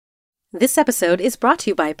This episode is brought to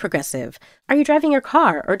you by Progressive. Are you driving your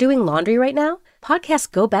car or doing laundry right now?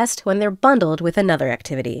 Podcasts go best when they're bundled with another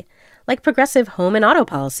activity. Like Progressive home and auto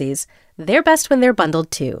policies, they're best when they're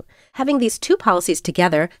bundled too. Having these two policies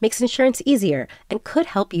together makes insurance easier and could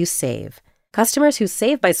help you save. Customers who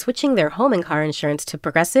save by switching their home and car insurance to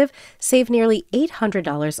Progressive save nearly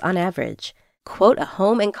 $800 on average. Quote a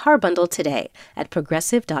home and car bundle today at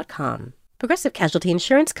Progressive.com. Progressive Casualty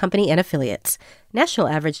Insurance Company and Affiliates. National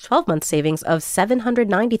average 12-month savings of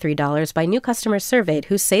 $793 by new customers surveyed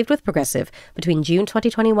who saved with Progressive between June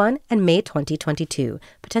 2021 and May 2022.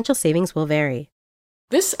 Potential savings will vary.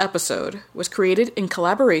 This episode was created in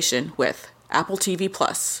collaboration with Apple TV+.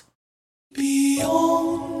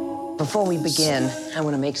 Before we begin, I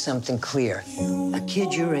want to make something clear. A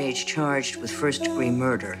kid your age charged with first-degree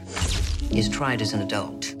murder is tried as an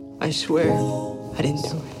adult. I swear, I didn't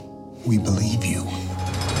do it. We believe you.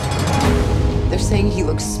 They're saying he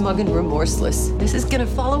looks smug and remorseless. This is gonna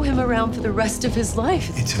follow him around for the rest of his life.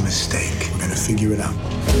 It's a mistake. We're gonna figure it out.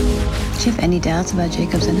 Do you have any doubts about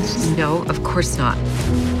Jacob's innocence? No, of course not.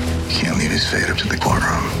 Can't leave his fate up to the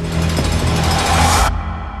courtroom.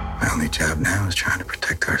 My only job now is trying to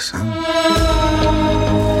protect our son.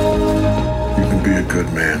 You can be a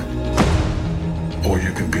good man, or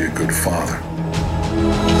you can be a good father.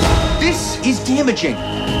 This is damaging.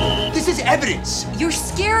 This is evidence. You're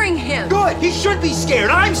scaring him. Good. He should be scared.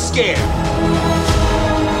 I'm scared.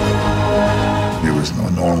 There was no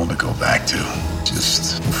normal to go back to.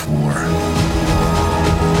 Just before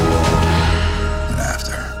and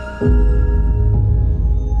after.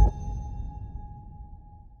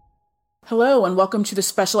 Hello, and welcome to the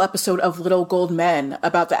special episode of Little Gold Men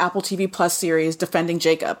about the Apple TV Plus series Defending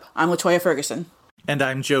Jacob. I'm LaToya Ferguson. And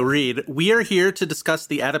I'm Joe Reid. We are here to discuss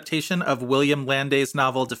the adaptation of William Landay's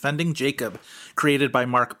novel Defending Jacob, created by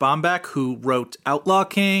Mark Bomback, who wrote Outlaw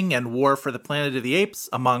King and War for the Planet of the Apes,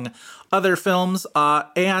 among other films.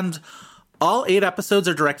 And all 8 episodes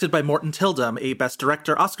are directed by Morton Tildum, a Best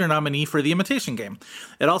Director Oscar nominee for The Imitation Game.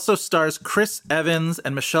 It also stars Chris Evans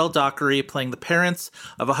and Michelle Dockery playing the parents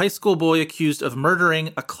of a high school boy accused of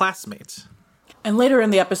murdering a classmate. And later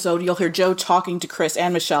in the episode, you'll hear Joe talking to Chris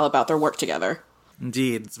and Michelle about their work together.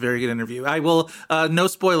 Indeed, it's a very good interview. I will, no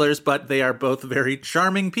spoilers, but they are both very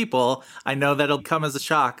charming people. I know that'll come as a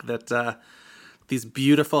shock that these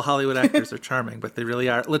beautiful Hollywood actors are charming, but they really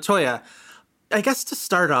are. LaToya, I guess to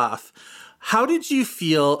start off, how did you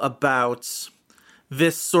feel about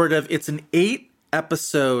this sort of, it's an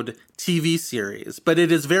 8-episode TV series, but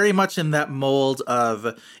it is very much in that mold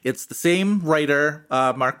of, it's the same writer,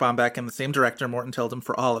 Mark Bomback, and the same director, Morton Tildum,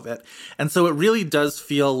 for all of it. And so it really does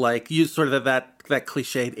feel like you sort of that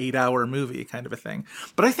cliched 8-hour movie kind of a thing.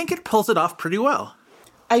 But I think it pulls it off pretty well.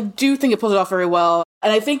 I do think it pulls it off very well.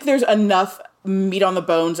 And I think there's enough meat on the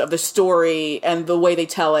bones of the story and the way they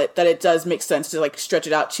tell it that it does make sense to like stretch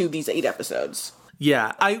it out to these 8 episodes.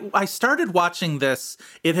 Yeah, I started watching this.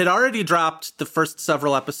 It had already dropped the first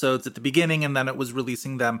several episodes at the beginning, and then it was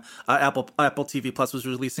releasing them. Apple TV Plus was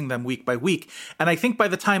releasing them week by week. And I think by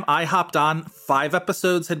the time I hopped on, 5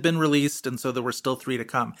 episodes had been released, and so there were still 3 to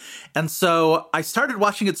come. And so I started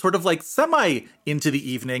watching it sort of like semi into the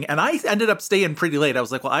evening, and I ended up staying pretty late. I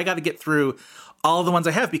was like, well, I got to get through all the ones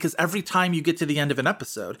I have, because every time you get to the end of an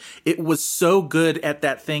episode, it was so good at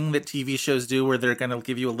that thing that TV shows do where they're going to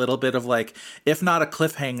give you a little bit of like, if not a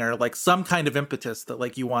cliffhanger, like some kind of impetus that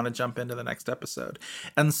like you want to jump into the next episode.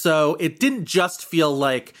 And so it didn't just feel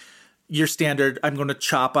like your standard, I'm going to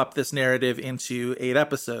chop up this narrative into 8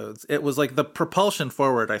 episodes. It was like the propulsion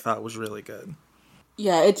forward I thought was really good.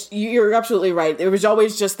 Yeah, you're absolutely right. There was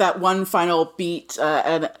always just that one final beat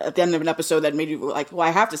at the end of an episode that made you like, well, I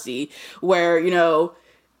have to see, where, you know,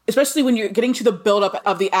 especially when you're getting to the buildup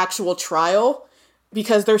of the actual trial,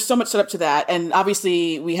 because there's so much set up to that. And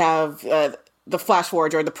obviously we have the flash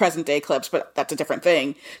forward or the present day clips, but that's a different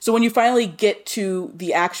thing. So when you finally get to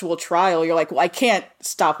the actual trial, you're like, well, I can't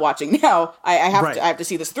stop watching now. I have to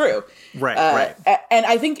see this through. Right. And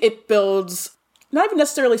I think it builds not even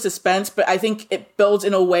necessarily suspense, but I think it builds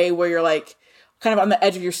in a way where you're like kind of on the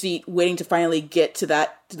edge of your seat waiting to finally get to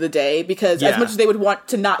the day, because as much as they would want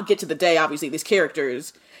to not get to the day, obviously these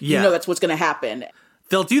characters, you know that's what's going to happen.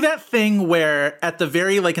 They'll do that thing where at the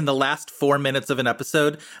very, like in the last 4 minutes of an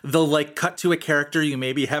episode, they'll like cut to a character you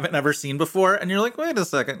maybe haven't ever seen before. And you're like, wait a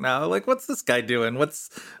second now, like, what's this guy doing? What's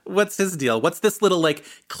his deal? What's this little like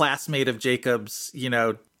classmate of Jacob's, you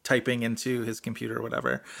know, typing into his computer or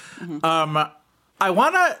whatever? Mm-hmm. I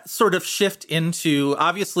want to sort of shift into,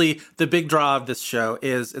 obviously, the big draw of this show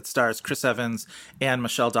is it stars Chris Evans and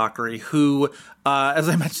Michelle Dockery, who, as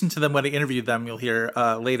I mentioned to them when I interviewed them, you'll hear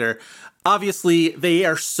later, obviously they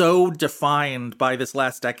are so defined by this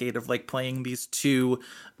last decade of like playing these two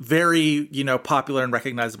very, popular and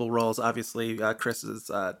recognizable roles. Obviously, Chris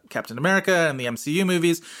is Captain America in the MCU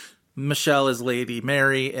movies. Michelle is Lady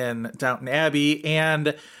Mary in Downton Abbey.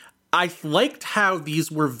 And I liked how these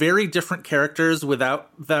were very different characters without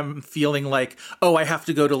them feeling like, oh, I have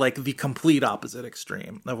to go to like the complete opposite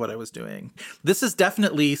extreme of what I was doing. This is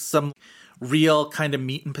definitely some real kind of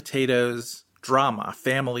meat and potatoes drama,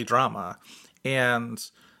 family drama. And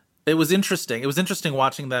it was interesting. It was interesting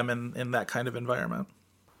watching them in that kind of environment.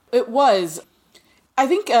 It was. I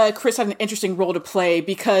think Chris had an interesting role to play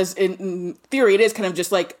because in theory, it is kind of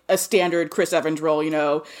just like a standard Chris Evans role,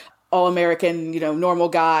 all-American, normal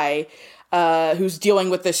guy who's dealing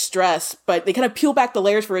with this stress, but they kind of peel back the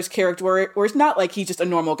layers for his character where it's not like he's just a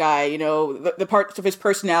normal guy, the parts of his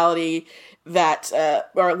personality that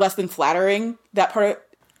are less than flattering, that part,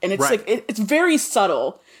 and it's right. It's very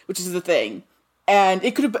subtle, which is the thing. And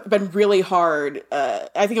it could have been really hard. I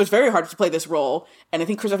think it was very hard to play this role, and I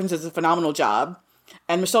think Chris Evans does a phenomenal job.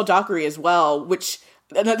 And Michelle Dockery as well, which,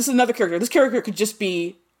 this is another character. This character could just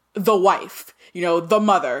be the wife, the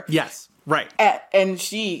mother. Yes, right. And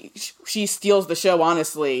she steals the show,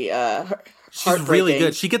 honestly. She's really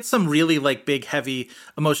good. She gets some really like big, heavy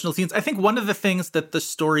emotional scenes. I think one of the things that the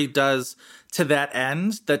story does to that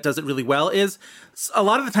end that does it really well is a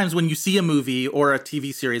lot of the times when you see a movie or a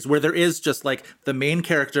TV series where there is just like the main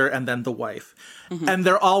character and then the wife. Mm-hmm. And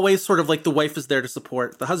they're always sort of like the wife is there to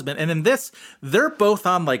support the husband. And in this, they're both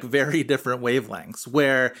on like very different wavelengths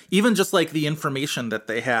where even just like the information that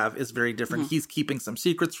they have is very different. Mm-hmm. He's keeping some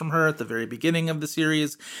secrets from her at the very beginning of the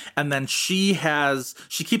series. And then she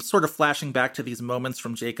keeps sort of flashing back to these moments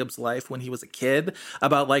from Jacob's life when he was a kid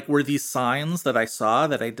about like, were these signs that I saw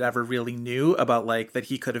that I never really knew about like that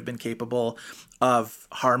he could have been capable of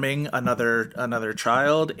harming another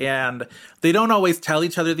child. And they don't always tell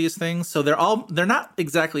each other these things. So they're not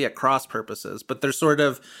exactly at cross purposes, but they're sort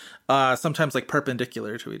of sometimes like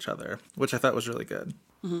perpendicular to each other, which I thought was really good.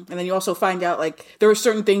 Mm-hmm. And then you also find out like there are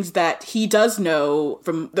certain things that he does know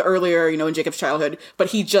from the earlier, in Jacob's childhood, but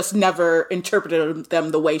he just never interpreted them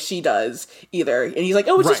the way she does either. And he's like,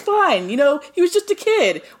 oh, it's just fine. He was just a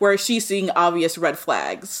kid, whereas she's seeing obvious red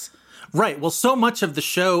flags. Right. Well, so much of the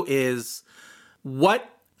show is what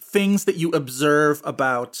things that you observe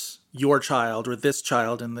about your child or this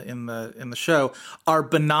child in the show are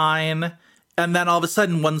benign, and then all of a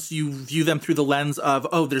sudden once you view them through the lens of,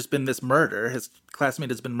 oh, there's been this murder, his classmate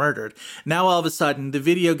has been murdered, now all of a sudden the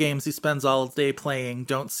video games he spends all day playing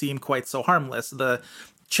don't seem quite so harmless. The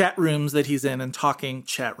chat rooms that he's in and talking,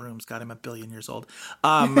 chat rooms, got him 1 billion years old,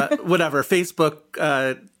 whatever,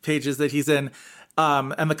 Facebook pages that he's in,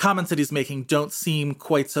 and the comments that he's making don't seem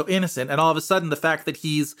quite so innocent. And all of a sudden, the fact that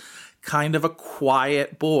he's kind of a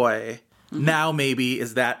quiet boy, now maybe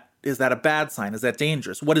is that a bad sign? Is that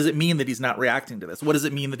dangerous? What does it mean that he's not reacting to this? What does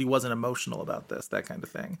it mean that he wasn't emotional about this? That kind of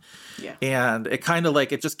thing. Yeah. And it kind of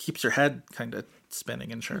like, it just keeps your head kind of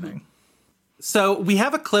spinning and churning. Mm-hmm. So we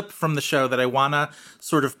have a clip from the show that I want to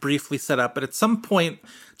sort of briefly set up, but at some point,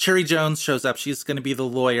 Cherry Jones shows up. She's going to be the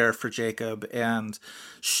lawyer for Jacob, and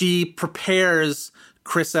she prepares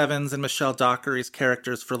Chris Evans and Michelle Dockery's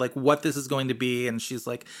characters for like what this is going to be. And she's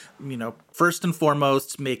like, first and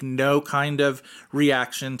foremost, make no kind of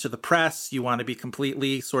reaction to the press. You want to be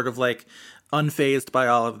completely sort of like unfazed by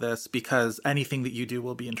all of this because anything that you do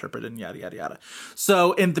will be interpreted and yada, yada, yada.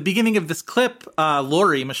 So in the beginning of this clip,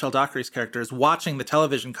 Lori, Michelle Dockery's character, is watching the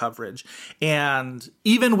television coverage. And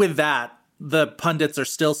even with that, the pundits are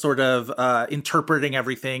still sort of interpreting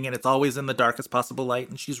everything, and it's always in the darkest possible light,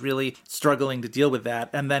 and she's really struggling to deal with that.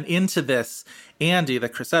 And then into this, Andy, the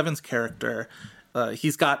Chris Evans character,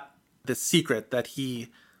 he's got this secret that he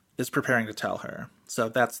is preparing to tell her. So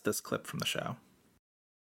that's this clip from the show.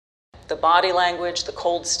 The body language, the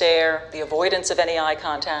cold stare, the avoidance of any eye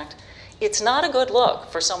contact. It's not a good look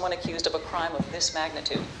for someone accused of a crime of this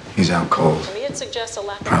magnitude. He's out cold. To me, it suggests a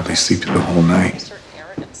lack of... Probably sleep through the whole night. A certain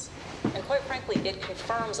arrogance. And quite frankly, it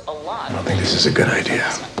confirms a lot. I don't think this is a good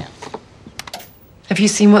idea. Have you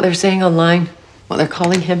seen what they're saying online? What they're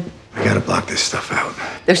calling him? I gotta block this stuff out.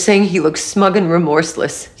 They're saying he looks smug and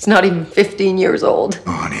remorseless. He's not even 15 years old.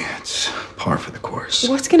 Oh, honey, it's par for the course.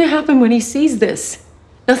 What's gonna happen when he sees this?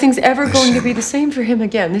 Nothing's ever going to be the same for him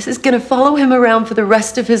again. This is gonna follow him around for the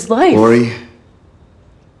rest of his life. Lori.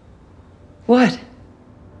 What?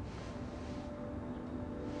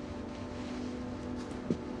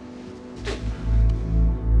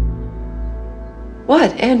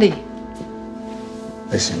 What, Andy?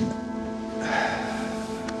 Listen,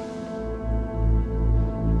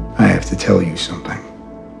 I have to tell you something.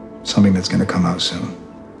 Something that's gonna come out soon.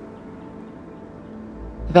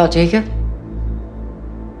 About Jacob?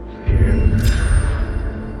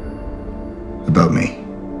 About me.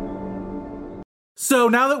 So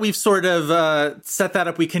now that we've sort of set that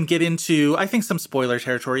up, we can get into, I think, some spoiler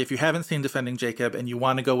territory. If you haven't seen Defending Jacob and you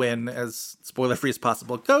want to go in as spoiler-free as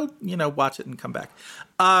possible, go, watch it and come back.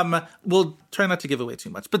 We'll try not to give away too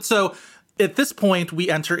much. But so at this point, we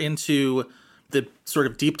enter into the sort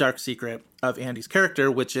of deep, dark secret of Andy's character,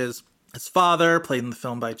 which is his father, played in the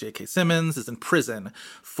film by J.K. Simmons, is in prison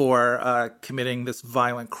for committing this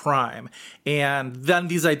violent crime. And then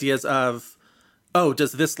these ideas of, oh,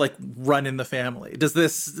 does this run in the family? Does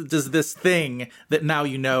this thing that now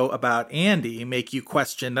you know about Andy make you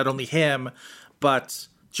question not only him, but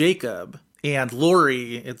Jacob and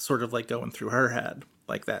Lori? It's sort of going through her head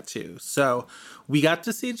like that too. So we got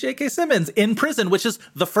to see J.K. Simmons in prison, which is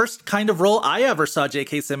the first kind of role I ever saw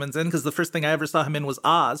J.K. Simmons in, because the first thing I ever saw him in was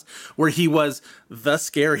Oz, where he was the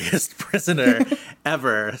scariest prisoner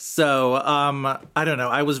ever. So I don't know.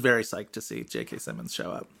 I was very psyched to see J.K. Simmons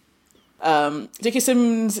show up. J.K.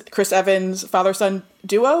 Simmons, Chris Evans, father-son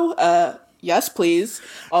duo. Yes, please.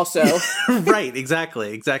 Also. Right,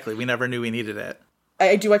 exactly. We never knew we needed it.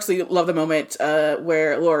 I do actually love the moment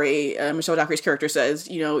where Lori, Michelle Dockery's character, says,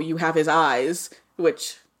 you have his eyes,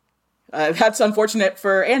 which that's unfortunate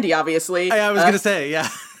for Andy, obviously. I was going to say, yeah.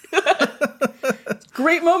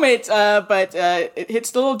 Great moment, but it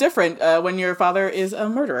hits a little different when your father is a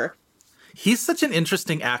murderer. He's such an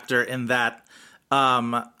interesting actor in that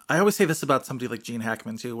I always say this about somebody like Gene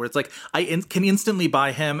Hackman, too, where it's I can instantly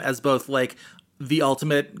buy him as both the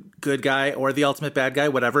ultimate good guy or the ultimate bad guy,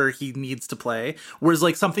 whatever he needs to play. Whereas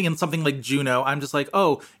something like Juno, I'm just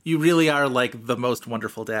oh, you really are the most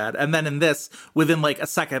wonderful dad. And then in this, within a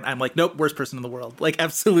second, I'm nope, worst person in the world.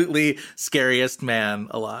 Absolutely scariest man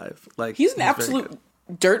alive. He's an absolute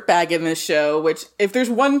dirtbag in this show, which if there's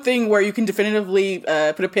one thing where you can definitively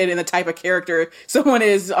put a pin in the type of character someone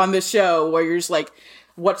is on this show, where you're just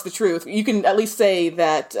what's the truth? You can at least say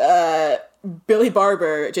that Billy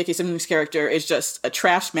Barber, J.K. Simmons' character, is just a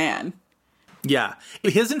trash man. Yeah.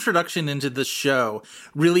 His introduction into the show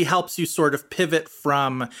really helps you sort of pivot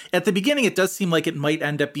from, at the beginning, it does seem like it might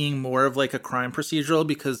end up being more of a crime procedural,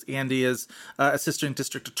 because Andy is assistant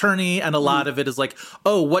district attorney, and a lot of it is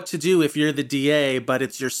oh, what to do if you're the DA, but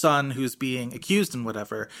it's your son who's being accused and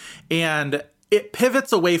whatever. And it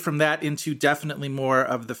pivots away from that into definitely more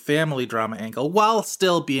of the family drama angle, while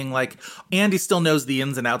still being Andy still knows the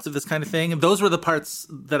ins and outs of this kind of thing. And those were the parts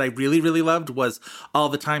that I really, really loved, was all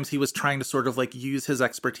the times he was trying to sort of use his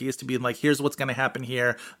expertise to be here's what's going to happen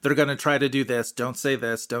here. They're going to try to do this. Don't say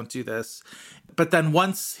this. Don't do this. But then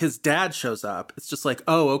once his dad shows up, it's just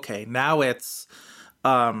oh, okay, now it's,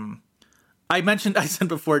 I said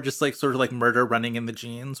before, just sort of murder running in the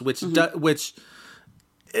genes, which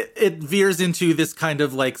it veers into this kind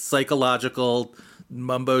of psychological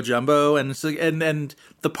mumbo jumbo, and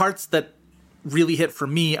the parts that really hit for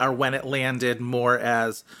me are when it landed more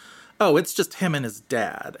as, oh, it's just him and his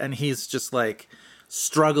dad, and he's just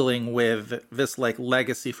struggling with this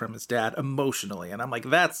legacy from his dad emotionally, and I'm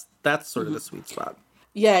that's sort of the sweet spot.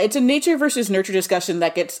 Yeah, it's a nature versus nurture discussion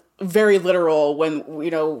that gets very literal when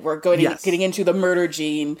we're getting into the murder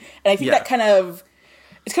gene, and I think that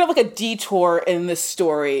it's kind of like a detour in this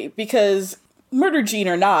story, because murder gene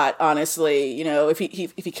or not, honestly, if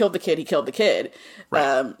he killed the kid, he killed the kid.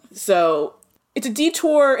 Right. So it's a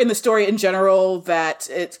detour in the story in general that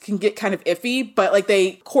it can get kind of iffy, but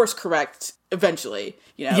they course correct eventually.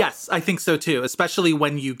 Yes, I think so too, especially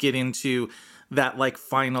when you get into that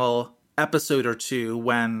final episode or two,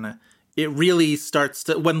 when it really starts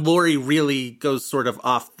to, when Lori really goes sort of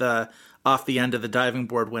off the end of the diving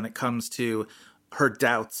board when it comes to her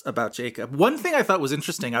doubts about Jacob. One thing I thought was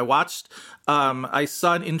interesting, I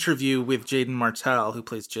saw an interview with Jaden Martell, who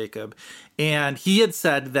plays Jacob, and he had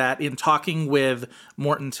said that in talking with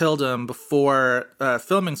Morton Tildum before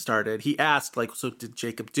filming started, he asked, so did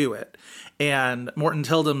Jacob do it? And Morton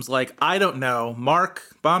Tildum's I don't know.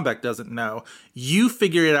 Mark Bombeck doesn't know. You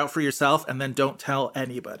figure it out for yourself and then don't tell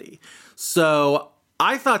anybody. So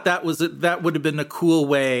I thought that would have been a cool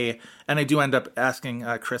way, and I do end up asking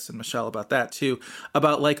Chris and Michelle about that too,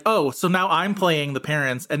 about oh, so now I'm playing the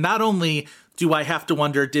parents, and not only do I have to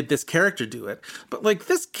wonder, did this character do it, but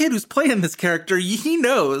this kid who's playing this character, he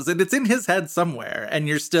knows, and it's in his head somewhere, and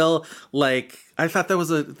you're still I thought that was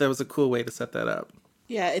a cool way to set that up.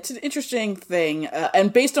 Yeah, it's an interesting thing,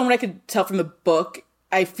 and based on what I could tell from the book,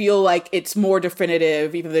 I feel like it's more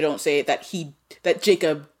definitive, even though they don't say it, that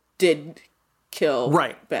Jacob did kill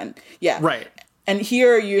Ben. Yeah. Right. And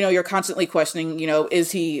here, you're constantly questioning,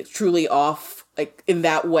 is he truly off, like, in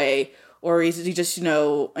that way? Or is he just,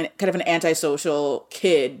 kind of an antisocial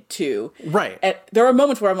kid, too? Right. And there are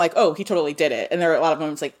moments where I'm like, oh, he totally did it. And there are a lot of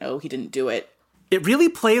moments like, no, he didn't do it. It really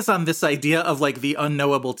plays on this idea of, like, the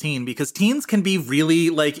unknowable teen, because teens can be really,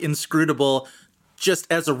 like, inscrutable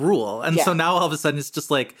just as a rule. And so now all of a sudden it's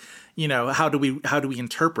just like, how do we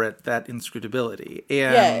interpret that inscrutability?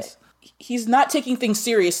 And he's not taking things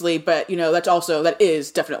seriously, but that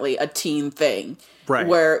is definitely a teen thing. Right.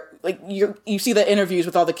 Where like you see the interviews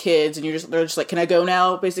with all the kids and they're just like, can I go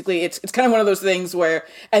now? Basically, it's kind of one of those things where,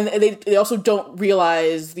 and they also don't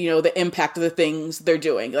realize, the impact of the things they're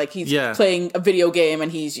doing. Like he's playing a video game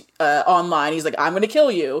and he's online. He's like, I'm going to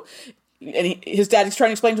kill you. And his dad is trying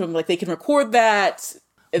to explain to him, like, they can record that.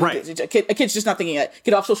 And a kid's just not thinking it.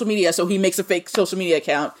 Get off social media. So he makes a fake social media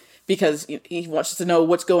account because he wants to know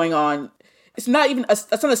what's going on. It's not even,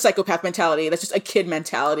 that's not a psychopath mentality. That's just a kid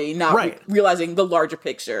mentality, not realizing the larger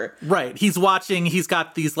picture. Right. He's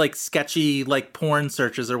got these like sketchy, like porn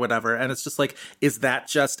searches or whatever. And it's just like, is that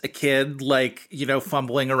just a kid, like,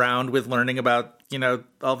 fumbling around with learning about,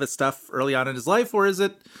 all this stuff early on in his life? Or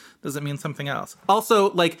does it mean something else?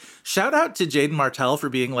 Also, like, shout out to Jaden Martell for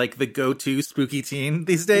being, like, the go-to spooky teen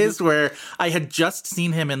these days, where I had just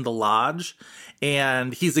seen him in The Lodge,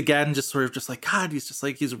 and he's, again, just sort of just like, God, he's just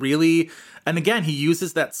like, he's really... And again, he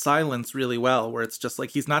uses that silence really well, where it's just like,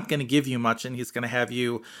 he's not going to give you much, and he's going to have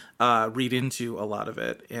you read into a lot of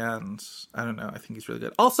it. And I don't know, I think he's really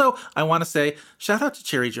good. Also, I want to say, shout out to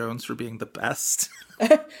Cherry Jones for being the best.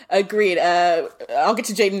 Agreed. I'll get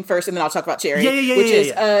to Jaden first, and then I'll talk about Cherry.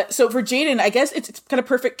 So for Jaden, I guess it's kind of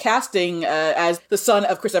perfect casting as the son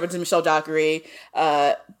of Chris Evans and Michelle Dockery.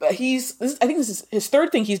 But I think this is his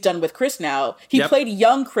third thing he's done with Chris now. He played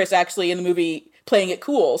young Chris actually in the movie Playing It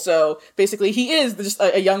Cool. So basically, he is just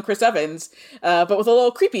a young Chris Evans, but with a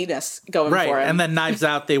little creepiness going for him. Right, and then Knives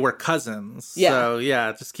Out, they were cousins. Yeah.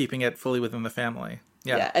 So just keeping it fully within the family.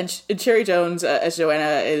 Yeah, and Cherry Jones as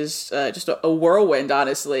Joanna is just a whirlwind,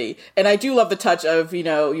 honestly. And I do love the touch of,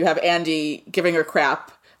 you have Andy giving her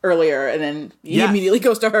crap earlier, and then he immediately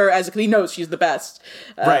goes to her because he knows she's the best.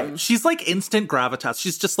 Right. She's like instant gravitas.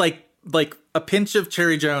 She's just like a pinch of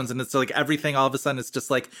Cherry Jones, and it's like everything all of a sudden it's just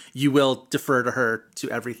like you will defer to her to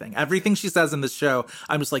everything. Everything she says in this show,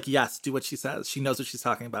 I'm just like, yes, do what she says. She knows what she's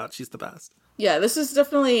talking about. She's the best. Yeah, this is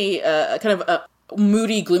definitely kind of a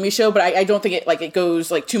moody, gloomy show, but I don't think it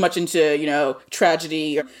goes like too much into,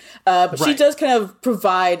 tragedy. But she does kind of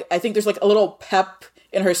provide, I think there's like a little pep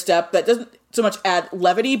in her step that doesn't so much add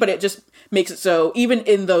levity, but it just makes it so even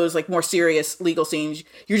in those like more serious legal scenes,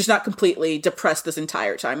 you're just not completely depressed this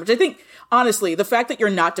entire time, which I think, honestly, the fact that you're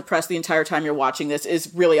not depressed the entire time you're watching this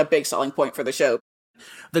is really a big selling point for the show.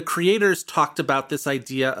 The creators talked about this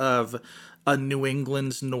idea of a New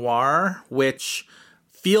England noir, which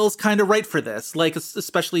feels kind of right for this, like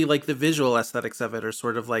especially like the visual aesthetics of it are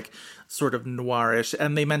sort of noirish.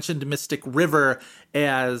 And they mentioned Mystic River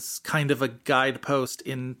as kind of a guidepost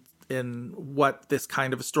in what this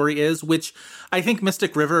kind of a story is, which I think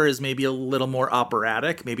Mystic River is maybe a little more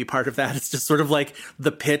operatic. Maybe part of that is just sort of like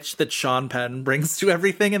the pitch that Sean Penn brings to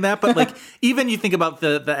everything in that. But like even you think about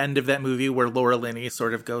the end of that movie where Laura Linney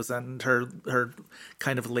sort of goes on her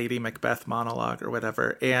kind of Lady Macbeth monologue or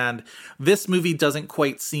whatever. And this movie doesn't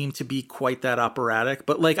quite seem to be quite that operatic,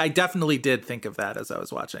 but like I definitely did think of that as I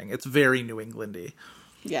was watching. It's very New England-y.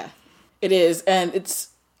 Yeah, it is. And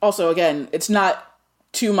it's also, again, it's not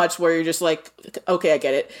too much where you're just like, okay, I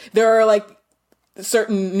get it. There are like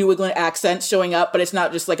certain New England accents showing up, but it's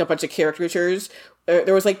not just like a bunch of caricatures.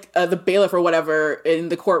 There was like the bailiff or whatever in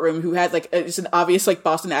the courtroom who had like it's an obvious like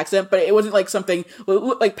Boston accent, but it wasn't like something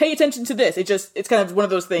like pay attention to this. It's kind of one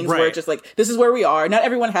of those things where it's just like, this is where we are. Not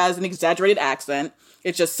everyone has an exaggerated accent.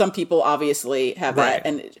 It's just some people obviously have that,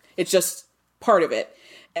 and it's just part of it.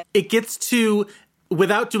 It gets to,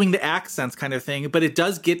 without doing the accents kind of thing, but it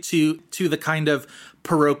does get to the kind of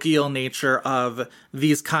parochial nature of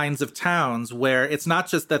these kinds of towns where it's not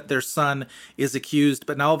just that their son is accused,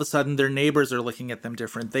 but now all of a sudden their neighbors are looking at them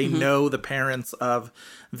different. They know the parents of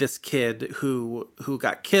this kid who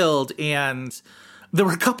got killed. And there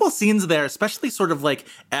were a couple scenes there, especially sort of like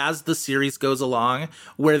as the series goes along,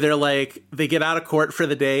 where they're like, they get out of court for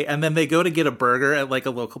the day and then they go to get a burger at like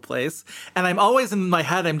a local place. And I'm always in my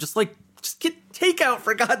head, I'm just like, just get takeout,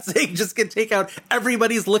 for God's sake, just get takeout.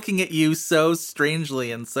 Everybody's looking at you so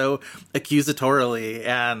strangely and so accusatorily.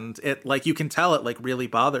 And it, like, you can tell it like really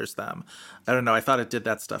bothers them. I don't know. I thought it did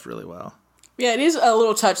that stuff really well. Yeah, it is a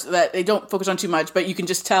little touch that they don't focus on too much, but you can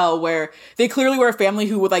just tell where they clearly were a family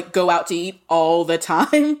who would like go out to eat all the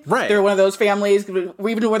time. Right. They're one of those families, even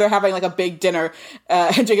when they're having like a big dinner,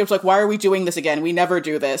 and Jacob's like, why are we doing this again? We never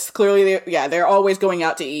do this. Clearly, they're always going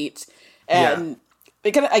out to eat. And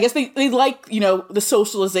they kind of, I guess they like, the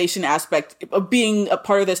socialization aspect of being a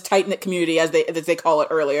part of this tight-knit community, as they call it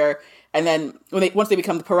earlier. And then once they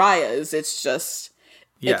become the pariahs, it's just,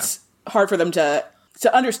 it's hard for them to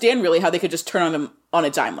understand really how they could just turn on them on a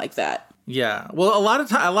dime like that. Yeah. Well, a lot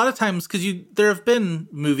of times, because there have been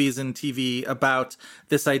movies and TV about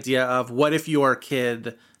this idea of what if your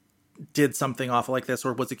kid did something awful like this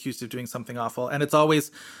or was accused of doing something awful. And it's always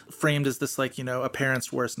framed as this, like, a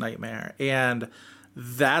parent's worst nightmare. And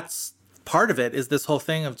that's part of it, is this whole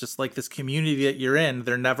thing of just like this community that you're in.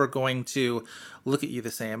 They're never going to look at you the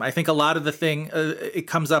same. I think a lot of the thing, it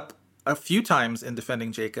comes up a few times in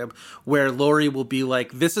Defending Jacob, where Laurie will be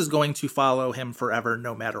like, this is going to follow him forever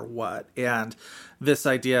no matter what. And this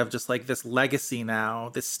idea of just like this legacy now,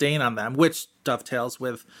 this stain on them, which dovetails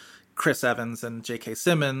with Chris Evans and J.K.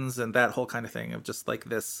 Simmons and that whole kind of thing of just like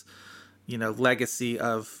this, legacy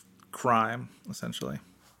of crime, essentially.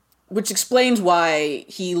 Which explains why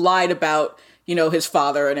he lied about, his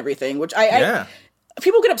father and everything, which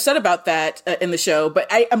people get upset about that in the show, but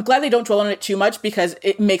I'm glad they don't dwell on it too much, because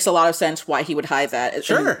it makes a lot of sense why he would hide that.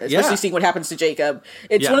 Sure, especially seeing what happens to Jacob.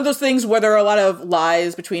 It's one of those things where there are a lot of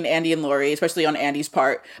lies between Andy and Laurie, especially on Andy's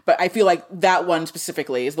part. But I feel like that one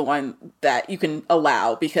specifically is the one that you can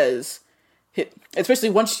allow, because especially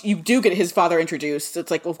once you do get his father introduced, it's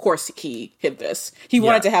like, of course he hid this. He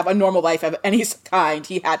wanted to have a normal life of any kind.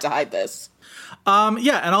 He had to hide this.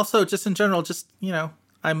 And also just in general,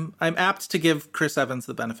 I'm apt to give Chris Evans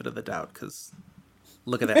the benefit of the doubt, because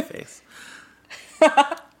look at that face.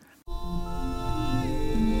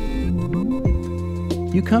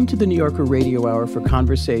 You come to the New Yorker Radio Hour for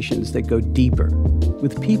conversations that go deeper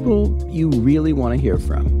with people you really want to hear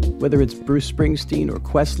from, whether it's Bruce Springsteen or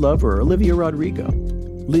Questlove or Olivia Rodrigo,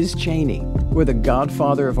 Liz Cheney, or the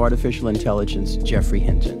godfather of artificial intelligence, Jeffrey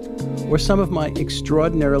Hinton, or some of my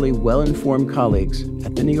extraordinarily well-informed colleagues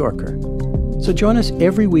at the New Yorker. So join us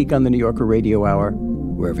every week on the New Yorker Radio Hour,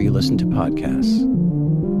 wherever you listen to podcasts.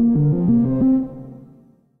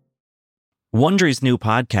 Wondery's new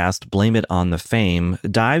podcast, Blame It on the Fame,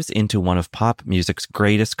 dives into one of pop music's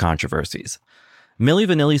greatest controversies. Milli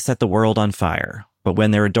Vanilli set the world on fire, but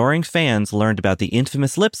when their adoring fans learned about the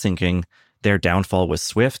infamous lip-syncing, their downfall was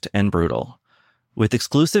swift and brutal. With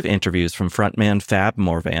exclusive interviews from frontman Fab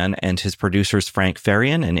Morvan and his producers Frank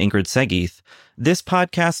Farian and Ingrid Segeith, this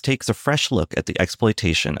podcast takes a fresh look at the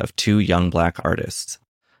exploitation of two young Black artists.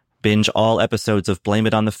 Binge all episodes of Blame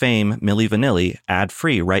It on the Fame, Milli Vanilli,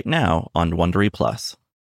 ad-free right now on Wondery Plus.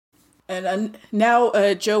 And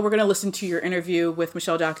now, Joe, we're going to listen to your interview with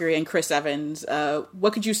Michelle Dockery and Chris Evans.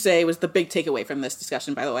 What could you say was the big takeaway from this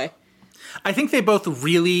discussion, by the way? I think they both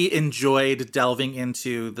really enjoyed delving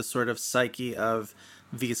into the sort of psyche of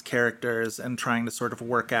these characters and trying to sort of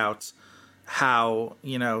work out how,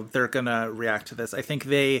 they're going to react to this. I think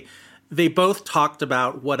they both talked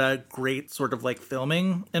about what a great sort of like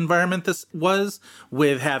filming environment this was,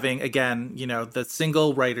 with having, again, the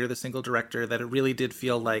single writer, the single director, that it really did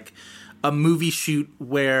feel like a movie shoot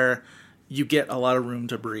where you get a lot of room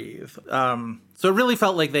to breathe. So it really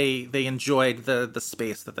felt like they enjoyed the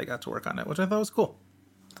space that they got to work on it, which I thought was cool.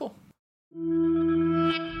 Cool.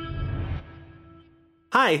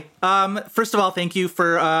 Hi. First of all, thank you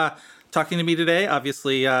for talking to me today.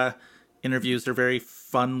 Obviously, interviews are very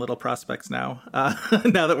fun little prospects now,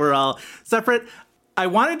 now that we're all separate. I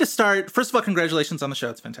wanted to start, first of all, congratulations on the show.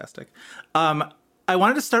 It's fantastic. I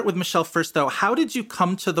wanted to start with Michelle first, though. How did you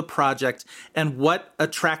come to the project, and what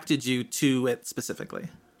attracted you to it specifically?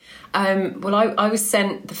 Well, I was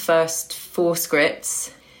sent the first 4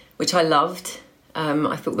 scripts, which I loved.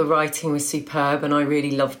 I thought the writing was superb, and I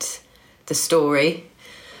really loved the story.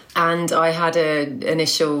 And I had an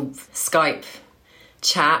initial Skype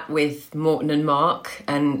chat with Morton and Mark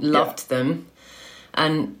and loved them,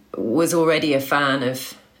 and was already a fan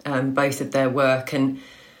of both of their work, and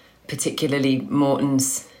particularly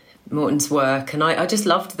Morton's work. And I just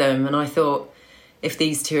loved them, and I thought, if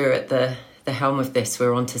these two are at the helm of this,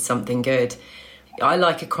 we're onto something good. I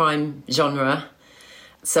like a crime genre,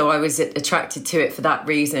 so I was attracted to it for that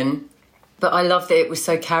reason. But I loved that it was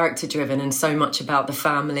so character-driven and so much about the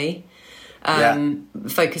family.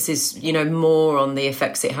 Focuses, more on the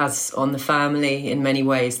effects it has on the family in many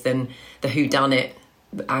ways than the whodunit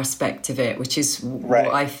aspect of it, which is what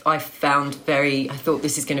I found I thought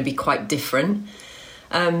this is going to be quite different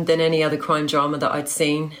than any other crime drama that I'd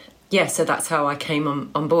seen. yeah, so that's how I came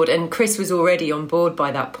on board. And Chris was already on board by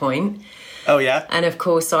that point. Oh, yeah? And, of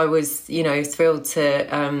course, I was, thrilled to,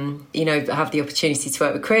 have the opportunity to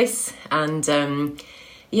work with Chris. And,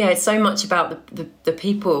 it's so much about the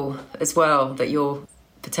people as well that you're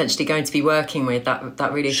potentially going to be working with.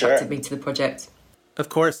 That really attracted me to the project. Of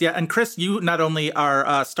course, yeah. And Chris, you not only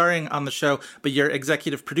are starring on the show, but you're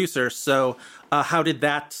executive producer. So how did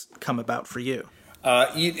that come about for you?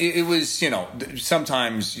 It was,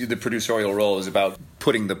 sometimes the producerial role is about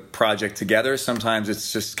putting the project together. Sometimes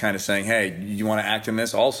it's just kind of saying, hey, you want to act in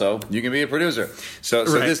this? Also, you can be a producer. So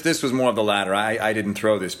right. This was more of the latter. I didn't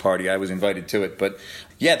throw this party. I was invited to it. But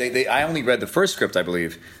yeah, I only read the first script, I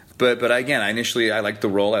believe. But again, initially I liked the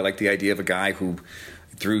role. I liked the idea of a guy who,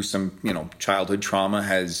 through some, childhood trauma,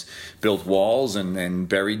 has built walls and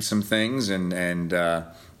buried some things and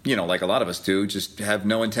like a lot of us do, just have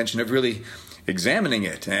no intention of really examining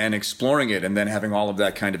it and exploring it, and then having all of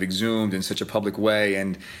that kind of exhumed in such a public way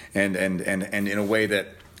and in a way that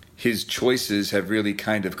his choices have really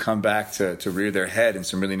kind of come back to rear their head in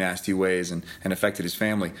some really nasty ways and affected his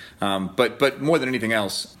family. But more than anything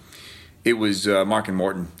else, it was Mark and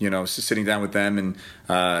Morton, sitting down with them, and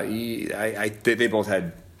they both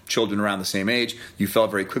had children around the same age. You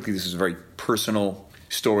felt very quickly this was a very personal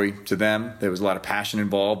story to them. There was a lot of passion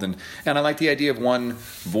involved, and I like the idea of one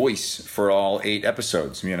voice for all 8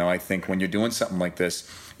 episodes. I think when you're doing something like this,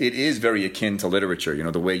 it is very akin to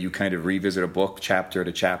literature, the way you kind of revisit a book chapter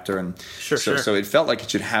to chapter, and so it felt like it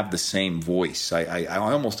should have the same voice. I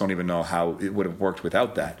almost don't even know how it would have worked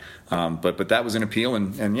without that, but that was an appeal,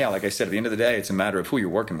 and yeah, like I said, at the end of the day, it's a matter of who you're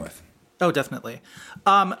working with. Oh, definitely.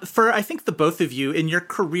 For, I think, the both of you, in your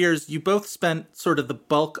careers, you both spent sort of the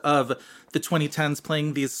bulk of the 2010s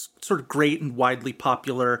playing these sort of great and widely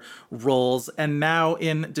popular roles. And now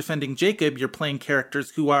in Defending Jacob, you're playing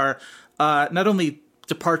characters who are not only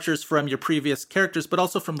departures from your previous characters, but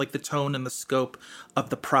also from like the tone and the scope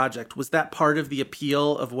of the project. Was that part of the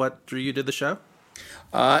appeal of what drew you to the show?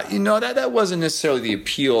 That wasn't necessarily the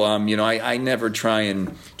appeal. I never try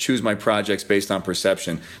and choose my projects based on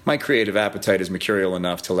perception. My creative appetite is mercurial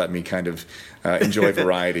enough to let me kind of enjoy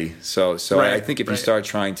variety. So right, I think if you start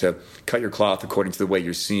trying to cut your cloth according to the way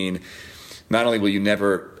you're seen, not only will you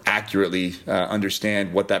never accurately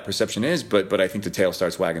understand what that perception is, but I think the tail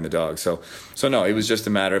starts wagging the dog. So no, it was just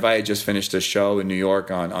a matter of I had just finished a show in New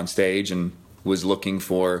York on stage and was looking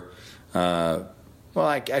for. I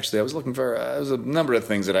was looking for. There was a number of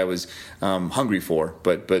things that I was hungry for,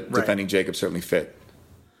 but right. Defending Jacob certainly fit.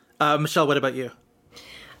 Michelle, what about you?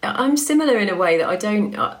 I'm similar in a way that I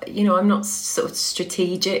don't. I'm not sort of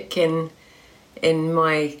strategic in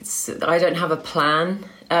my. I don't have a plan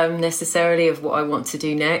necessarily of what I want to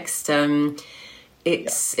do next.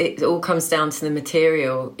 It all comes down to the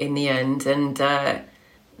material in the end, and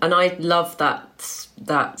I love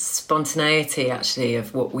that spontaneity, actually,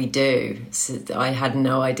 of what we do. So I had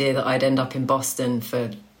no idea that I'd end up in Boston for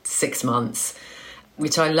 6 months,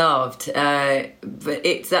 which I loved. But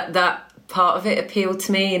it's that part of it appealed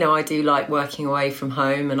to me. I do like working away from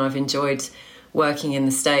home, and I've enjoyed working in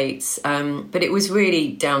the States. But it was really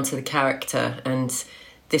down to the character and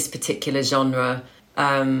this particular genre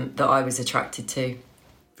that I was attracted to.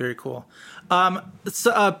 Very cool.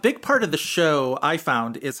 So a big part of the show I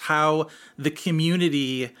found is how the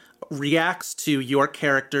community reacts to your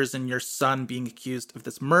characters and your son being accused of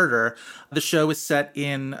this murder. The show is set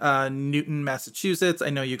in Newton, Massachusetts. I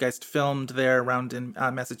know you guys filmed there around in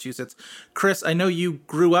Massachusetts. Chris, I know you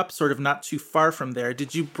grew up sort of not too far from there.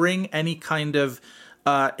 Did you bring any kind of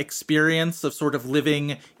experience of sort of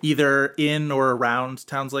living either in or around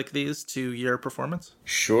towns like these to your performance?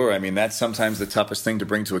 Sure. I mean, that's sometimes the toughest thing to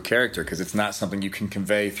bring to a character because it's not something you can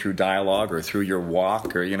convey through dialogue or through your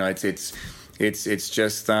walk or, it's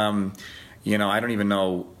just, I don't even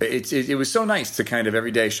know. It was so nice to kind of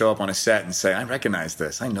every day show up on a set and say, I recognize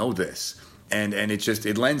this. I know this. And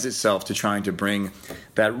it lends itself to trying to bring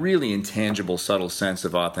that really intangible, subtle sense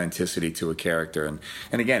of authenticity to a character.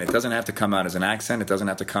 And again, it doesn't have to come out as an accent. It doesn't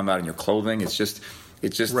have to come out in your clothing. It's just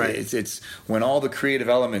right. It's when all the creative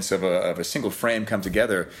elements of a single frame come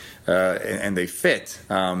together and they fit.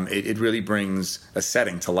 It really brings a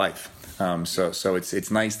setting to life. So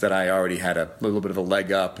it's nice that I already had a little bit of a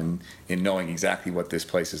leg up in knowing exactly what this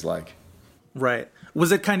place is like. Right.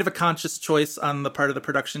 Was it kind of a conscious choice on the part of the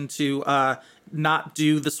production to not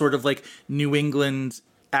do the sort of like New England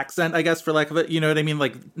accent, I guess, for lack of it? You know what I mean?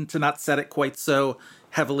 Like to not set it quite so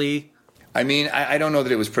heavily. I mean, I don't know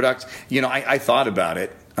that it was I thought about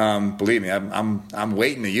it. Believe me, I'm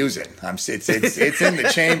waiting to use it. It's in the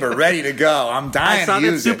chamber, ready to go. I'm dying to use it. I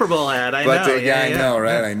saw the Super Bowl ad. I know. I know,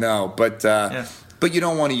 right? I know. But but you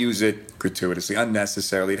don't want to use it gratuitously,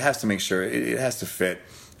 unnecessarily. It has to make sure it has to fit.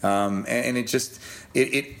 And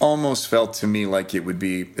it almost felt to me like it would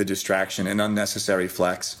be a distraction, an unnecessary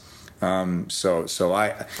flex.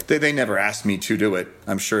 They never asked me to do it.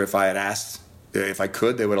 I'm sure if I had asked, if I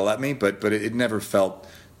could, they would have let me, but it never felt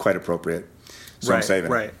quite appropriate. So I'm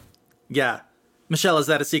saving it. Yeah. Michelle, is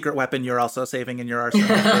that a secret weapon you're also saving in your arsenal?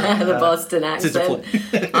 The Boston accent.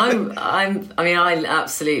 I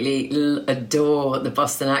absolutely adore the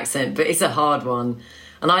Boston accent, but it's a hard one.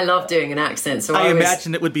 And I love doing an accent. So I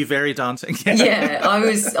imagine it would be very daunting. Yeah,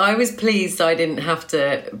 I was pleased I didn't have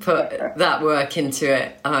to put that work into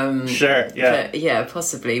it. Sure, yeah. But yeah,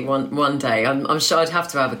 possibly one day. I'm sure I'd have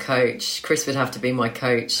to have a coach. Chris would have to be my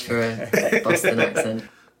coach for a Boston accent.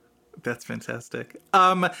 That's fantastic.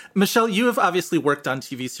 Michelle, you have obviously worked on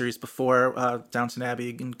TV series before, Downton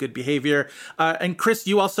Abbey and Good Behavior. And Chris,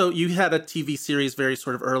 you had a TV series very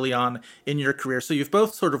sort of early on in your career. So you've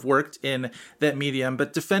both sort of worked in that medium.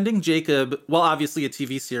 But Defending Jacob, well, obviously a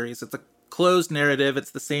TV series. It's a closed narrative. It's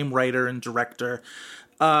the same writer and director.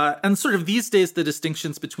 And sort of these days, the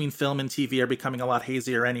distinctions between film and TV are becoming a lot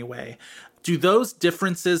hazier anyway. Do those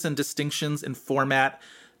differences and distinctions in format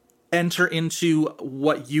enter into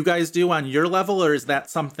what you guys do on your level, or is that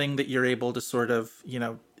something that you're able to sort of,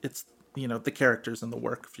 it's, the characters and the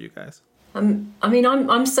work for you guys? I'm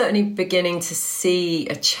certainly beginning to see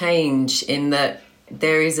a change in that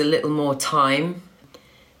there is a little more time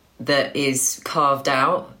that is carved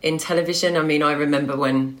out in television. I remember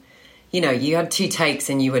when, you had 2 takes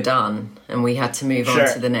and you were done and we had to move on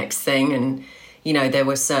to the next thing. And, there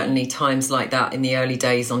were certainly times like that in the early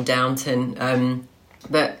days on Downton.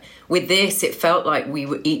 But with this, it felt like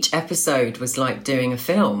each episode was like doing a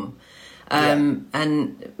film.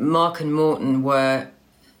 And Mark and Morton were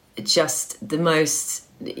just the most,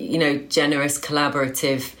 generous,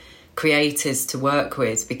 collaborative creators to work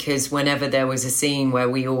with, because whenever there was a scene where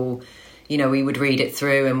we all, we would read it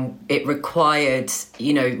through and it required,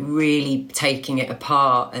 really taking it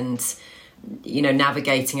apart and,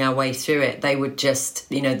 navigating our way through it, they would just,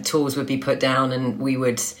 the tools would be put down and we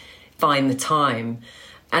would find the time.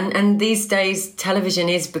 And these days, television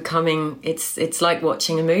is becoming, it's like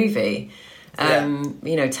watching a movie.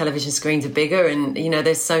 Television screens are bigger and,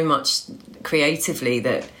 there's so much creatively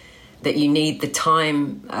that you need the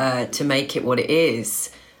time to make it what it is.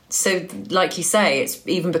 So, like you say, it's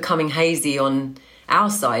even becoming hazy on our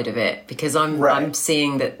side of it, because I'm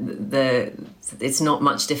seeing that it's not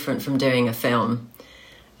much different from doing a film.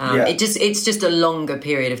 It's just a longer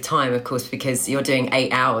period of time, of course, because you're doing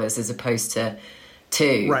 8 hours as opposed to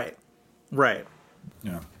 2. Right.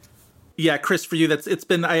 Yeah, Chris, for you, it's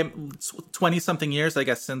been 20-something years, I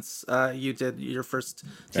guess, since you did your first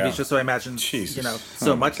TV show. So I imagine,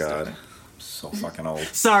 so much. God, I'm so fucking old.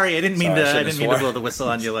 Sorry, I didn't mean to blow the whistle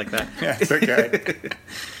on you like that. Yeah, it's okay.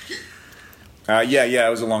 It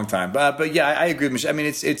was a long time, but yeah, I agree with Michelle.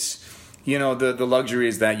 It's the luxury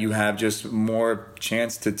is that you have just more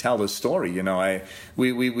chance to tell the story.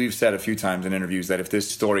 We've said a few times in interviews that if this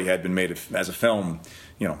story had been made as a film,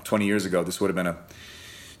 20 years ago, this would have been a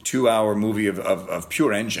 2-hour movie of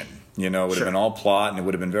pure engine. It would have been all plot and it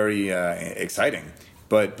would have been very exciting.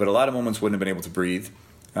 But a lot of moments wouldn't have been able to breathe.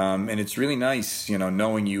 And it's really nice,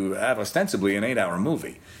 knowing you have ostensibly an 8-hour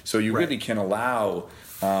movie. So you really can allow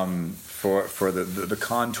for the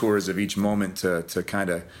contours of each moment to kind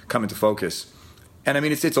of come into focus. And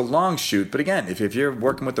it's a long shoot, but again, if you're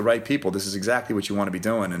working with the right people, this is exactly what you want to be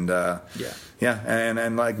doing. And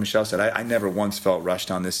and like Michelle said, I never once felt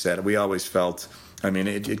rushed on this set. We always felt,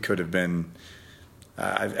 it could have been.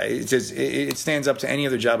 It stands up to any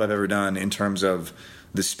other job I've ever done in terms of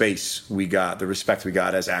the space we got, the respect we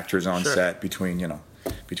got as actors on set between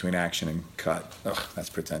action and cut. Ugh,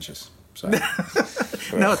 that's pretentious. Sorry.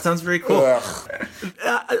 No, it sounds very cool.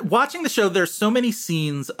 Watching the show, there's so many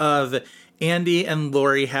scenes of Andy and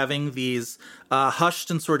Laurie having these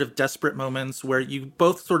hushed and sort of desperate moments where you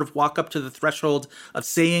both sort of walk up to the threshold of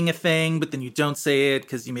saying a thing, but then you don't say it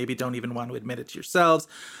because you maybe don't even want to admit it to yourselves.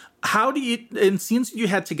 How do you, in scenes you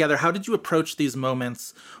had together, how did you approach these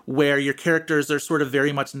moments where your characters are sort of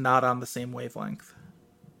very much not on the same wavelength?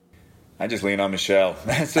 I just lean on Michelle.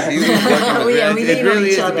 That's the beauty of working with it really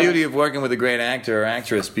is the beauty of working with a great actor or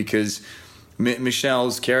actress, because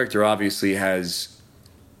Michelle's character obviously has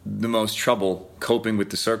the most trouble coping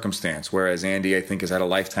with the circumstance, whereas Andy, I think, has had a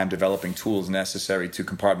lifetime developing tools necessary to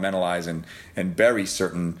compartmentalize and bury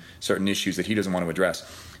certain issues that he doesn't want to address.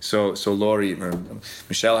 So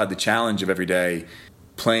Michelle had the challenge of every day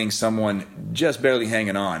playing someone just barely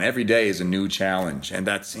hanging on. Every day is a new challenge, and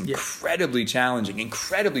that's incredibly challenging,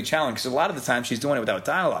 because a lot of the time she's doing it without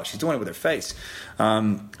dialogue. She's doing it with her face.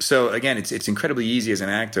 So again, it's incredibly easy as an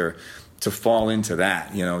actor to fall into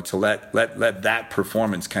that, to let that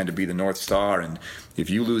performance kind of be the North Star. And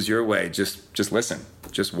if you lose your way, just listen,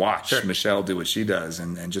 just watch Michelle do what she does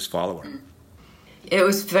and just follow her. It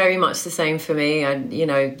was very much the same for me.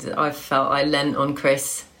 I felt I lent on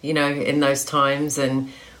Chris, in those times, and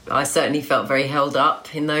I certainly felt very held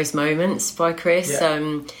up in those moments by Chris.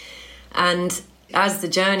 Yeah. And as the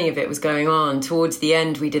journey of it was going on, towards the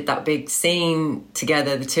end, we did that big scene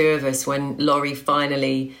together, the two of us, when Laurie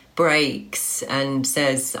finally breaks and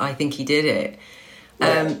says, I think he did it.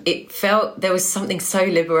 It felt there was something so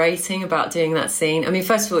liberating about doing that scene. I mean,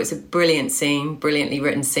 first of all, it's a brilliant scene, brilliantly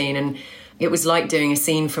written scene, and it was like doing a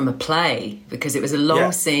scene from a play, because it was a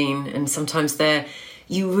long scene, and sometimes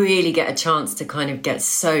you really get a chance to kind of get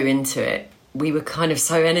so into it. We were kind of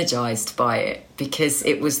so energized by it because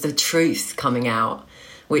it was the truth coming out,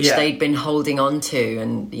 which they'd been holding on to,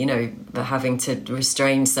 and having to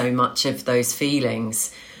restrain so much of those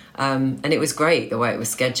feelings. And it was great the way it was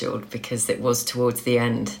scheduled, because it was towards the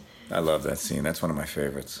end. I love that scene. That's one of my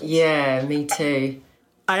favorites. Yeah, me too.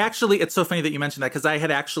 It's so funny that you mentioned that, because I had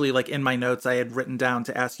actually, in my notes, I had written down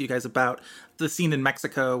to ask you guys about the scene in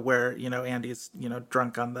Mexico where, Andy's,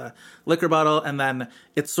 drunk on the liquor bottle. And then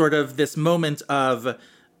it's sort of this moment of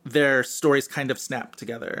their stories kind of snap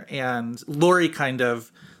together. And Laurie kind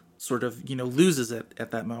of sort of, loses it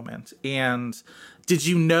at that moment. And did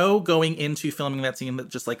you know going into filming that scene that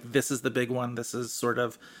just this is the big one? This is sort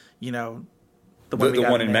of, the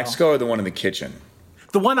one in Mexico, or the one in the kitchen?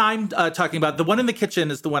 The one I'm talking about, the one in the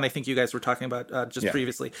kitchen, is the one I think you guys were talking about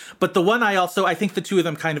previously. But the one I think the two of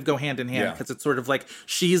them kind of go hand in hand, because it's sort of like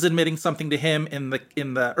she's admitting something to him in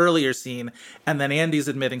the earlier scene, and then Andy's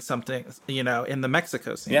admitting something, in the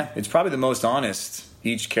Mexico scene. Yeah, it's probably the most honest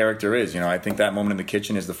each character is. I think that moment in the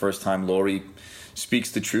kitchen is the first time Laurie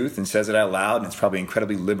speaks the truth and says it out loud, and it's probably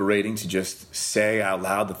incredibly liberating to just say out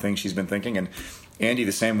loud the things she's been thinking. And Andy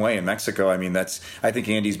the same way in Mexico. I mean, I think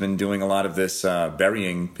Andy's been doing a lot of this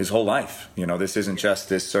burying his whole life. This isn't just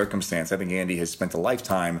this circumstance. I think Andy has spent a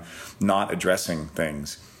lifetime not addressing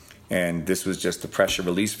things. And this was just the pressure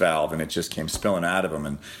release valve, and it just came spilling out of him.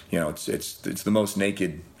 And, it's the most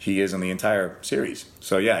naked he is in the entire series.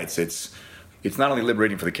 So, yeah, it's not only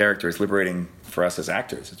liberating for the character, it's liberating for us as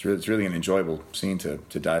actors. It's really an enjoyable scene to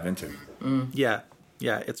dive into. Yeah,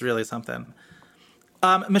 it's really something.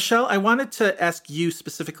 Michelle, I wanted to ask you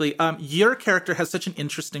specifically, your character has such an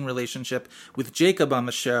interesting relationship with Jacob on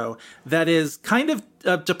the show that is kind of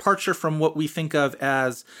a departure from what we think of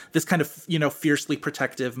as this kind of, fiercely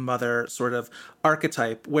protective mother sort of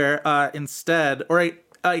archetype, where instead, or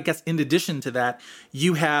I guess in addition to that,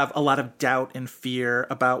 you have a lot of doubt and fear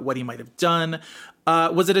about what he might have done.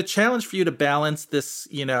 Was it a challenge for you to balance this,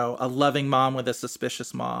 a loving mom with a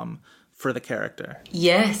suspicious mom for the character?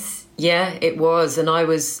 Yes, yeah, it was. And I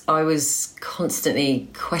was constantly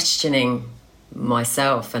questioning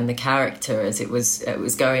myself and the character as it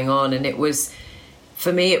was going on. And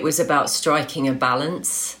for me, it was about striking a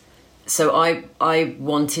balance. So I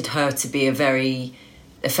wanted her to be a very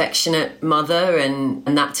affectionate mother, and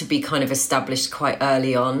that to be kind of established quite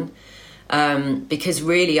early on. Because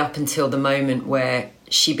really up until the moment where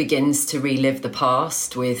she begins to relive the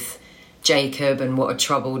past with Jacob and what a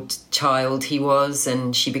troubled child he was,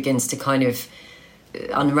 and she begins to kind of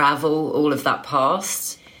unravel all of that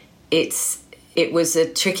past, it was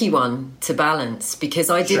a tricky one to balance,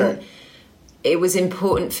 because it was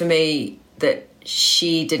important for me that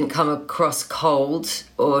she didn't come across cold,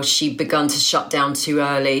 or she begun to shut down too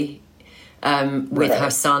early with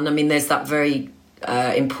her son. I mean, there's that very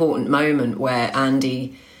important moment where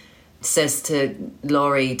Andy says to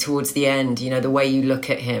Laurie towards the end, the way you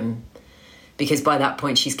look at him, because by that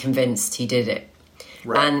point she's convinced he did it.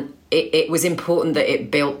 Right. And it was important that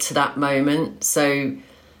it built to that moment. So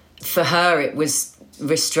for her, it was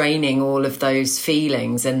restraining all of those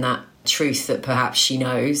feelings and that truth that perhaps she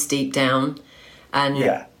knows deep down. And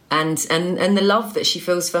the love that she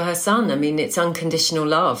feels for her son. I mean, it's unconditional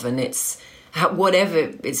love, and it's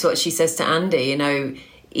what she says to Andy,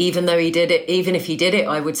 even though he did it, even if he did it,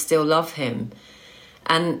 I would still love him.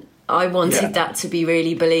 And I wanted that to be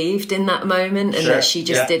really believed in that moment, and that she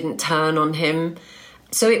just didn't turn on him.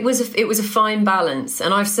 So it was a fine balance.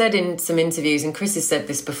 And I've said in some interviews, and Chris has said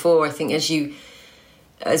this before, I think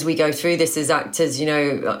as we go through this as actors,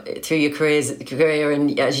 through your career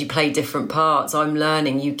and as you play different parts, I'm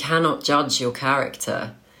learning you cannot judge your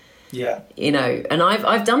character. Yeah. You know, and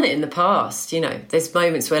I've done it in the past. You know, there's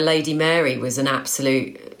moments where Lady Mary was an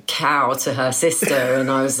absolute cow to her sister, and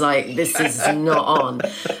I was like, this is not on.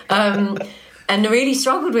 And I really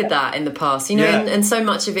struggled with that in the past, you know, and so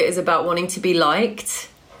much of it is about wanting to be liked,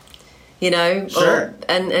 you know, sure.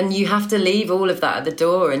 And you have to leave all of that at the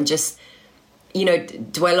door and just, you know,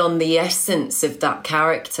 dwell on the essence of that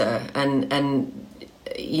character and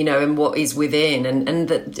you know, and what is within,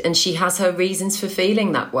 and she has her reasons for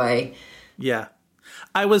feeling that way. Yeah.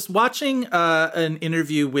 I was watching an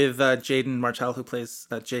interview with Jaden Martell, who plays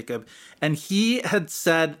Jacob, and he had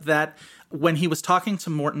said that when he was talking to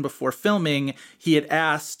Morton before filming, he had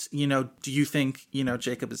asked, you know, do you think, you know,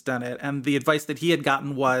 Jacob has done it? And the advice that he had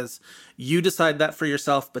gotten was, you decide that for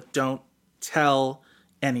yourself, but don't tell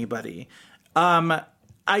anybody. I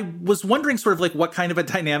was wondering sort of like what kind of a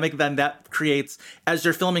dynamic then that creates as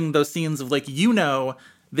you're filming those scenes of like, you know,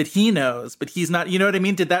 that he knows, but he's not, you know what I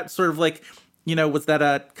mean? Did that sort of like, you know, was that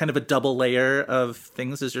a kind of a double layer of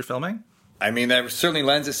things as you're filming? I mean, that certainly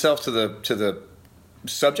lends itself to the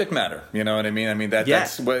subject matter. You know what I mean? I mean,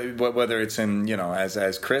 that's whether it's in, you know,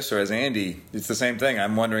 as Chris or as Andy, it's the same thing.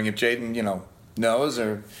 I'm wondering if Jaden, you know, knows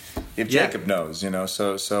or if Jacob knows, you know.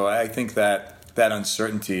 So I think that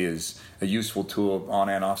uncertainty is a useful tool on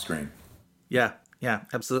and off screen. Yeah,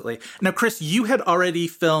 absolutely. Now, Chris, you had already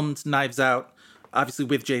filmed Knives Out, obviously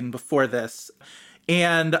with Jaden before this.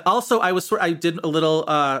 And also, I did a little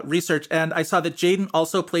research, and I saw that Jaden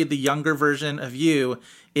also played the younger version of you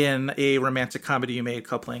in a romantic comedy you made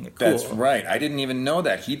called Playing It Cool. That's right. I didn't even know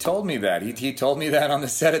that. He told me that. He told me that on the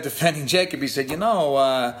set of Defending Jacob. He said, you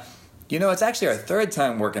know, it's actually our third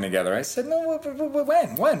time working together. I said, no,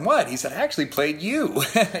 when, what? He said, I actually played you.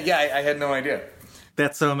 Yeah, I had no idea.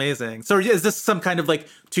 That's so amazing. So is this some kind of like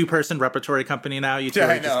 2-person repertory company now? You two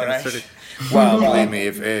I know, right? Well, believe me,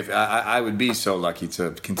 if I would be so lucky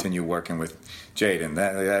to continue working with Jaden.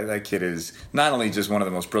 That kid is not only just one of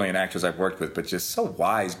the most brilliant actors I've worked with, but just so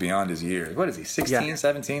wise beyond his years. What is he, 16,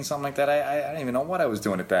 17, something like that? I don't even know what I was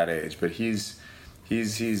doing at that age, but he's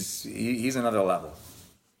another level.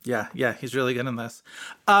 Yeah, he's really good in this.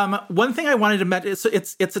 One thing I wanted to mention, so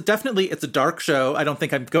it's a dark show. I don't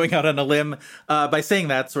think I'm going out on a limb by saying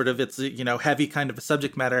that. Sort of, it's heavy kind of a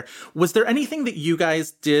subject matter. Was there anything that you guys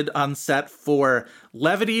did on set for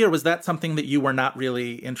levity, or was that something that you were not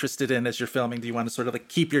really interested in as you're filming? Do you want to sort of like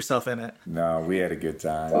keep yourself in it? No, we had a good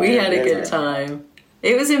time. We had a good time.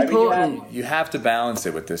 It was important. I mean, you have to balance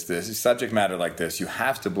it with this subject matter like this. You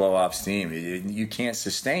have to blow off steam. You can't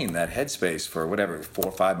sustain that headspace for 4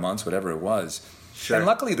 or 5 months, whatever it was. Sure. And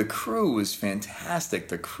luckily, the crew was fantastic.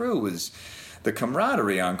 The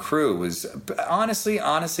camaraderie on crew was honestly,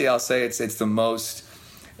 I'll say it's the most.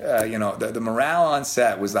 The morale on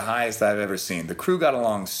set was the highest I've ever seen. The crew got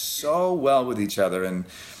along so well with each other, and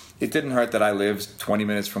it didn't hurt that I lived 20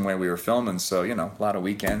 minutes from where we were filming. So, a lot of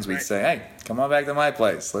weekends we'd say, hey, come on back to my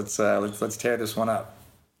place. Let's tear this one up.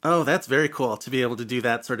 Oh, that's very cool to be able to do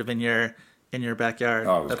that sort of in your backyard.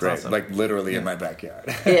 Oh, it was that's great. Awesome. Like literally in my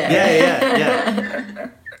backyard. Yeah.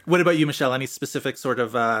 What about you, Michelle? Any specific sort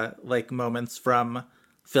of moments from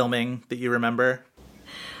filming that you remember?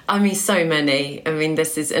 I mean, so many. I mean,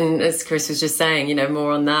 this is, and as Chris was just saying,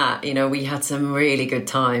 more on that, we had some really good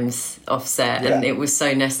times off set, and it was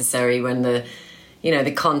so necessary when the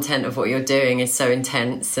content of what you're doing is so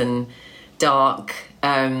intense and dark.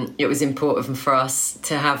 It was important for us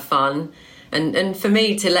to have fun and for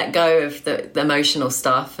me to let go of the emotional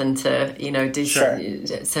stuff and to,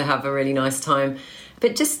 to have a really nice time.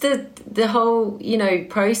 But just the whole,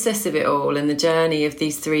 process of it all and the journey of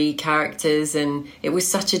these 3 characters. And it was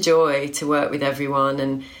such a joy to work with everyone.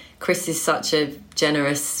 And Chris is such a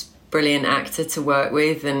generous, brilliant actor to work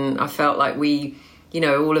with. And I felt like we,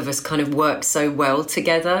 all of us kind of worked so well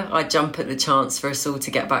together. I jump at the chance for us all to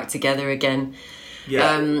get back together again.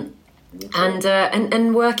 Yeah.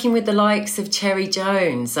 And working with the likes of Cherry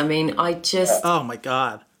Jones. I mean, oh my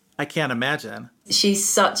God. I can't imagine. She's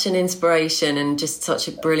such an inspiration and just such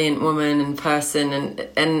a brilliant woman and person,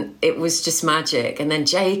 and it was just magic. And then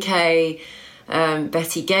JK,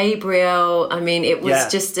 Betty Gabriel. I mean, it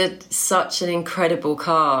was just such an incredible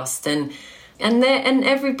cast, and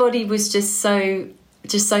everybody was just so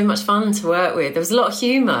much fun to work with. There was a lot of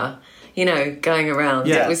humour, going around.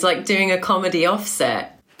 Yeah. It was like doing a comedy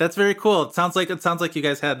offset. That's very cool. It sounds like you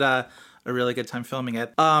guys had a really good time filming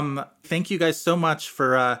it. Thank you guys so much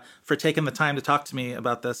for taking the time to talk to me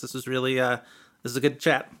about this. This was really this is a good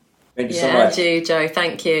chat. Thank you so much. Yeah, Joe,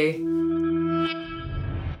 thank you.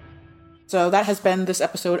 So that has been this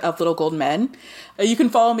episode of Little Gold Men. You can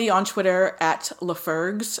follow me on Twitter at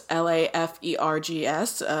LaFergs,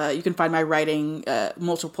 Lafergs. You can find my writing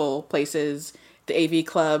multiple places, the AV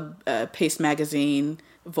Club, Paste Magazine,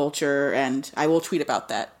 Vulture, and I will tweet about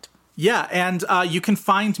that. Yeah, and you can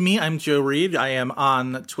find me. I'm Joe Reid. I am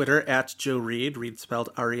on Twitter at Joe Reid, Reid spelled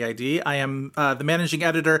R-E-I-D. I am the managing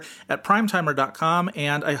editor at primetimer.com,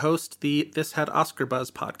 and I host the This Had Oscar Buzz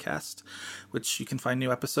podcast, which you can find new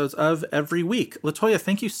episodes of every week. LaToya,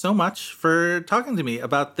 thank you so much for talking to me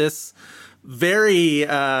about this very,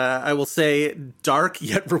 I will say, dark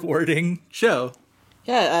yet rewarding show.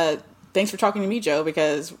 Yeah, thanks for talking to me, Joe,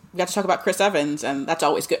 because we got to talk about Chris Evans, and that's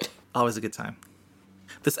always good. Always a good time.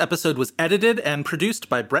 This episode was edited and produced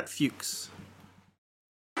by Brett Fuchs.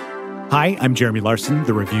 Hi, I'm Jeremy Larson,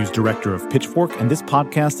 the reviews director of Pitchfork, and this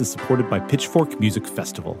podcast is supported by Pitchfork Music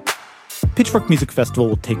Festival. Pitchfork Music Festival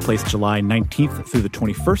will take place July 19th through the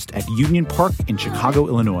 21st at Union Park in Chicago,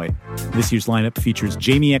 Illinois. This year's lineup features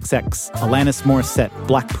Jamie XX, Alanis Morissette,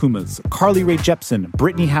 Black Pumas, Carly Rae Jepsen,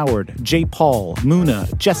 Brittany Howard, J. Paul,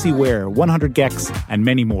 Muna, Jessie Ware, 100 Gex, and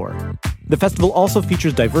many more. The festival also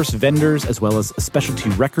features diverse vendors as well as specialty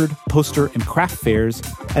record, poster, and craft fairs,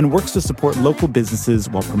 and works to support local businesses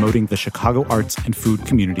while promoting the Chicago arts and food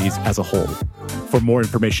communities as a whole. For more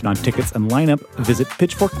information on tickets and lineup, visit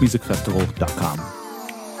pitchforkmusicfestival.com.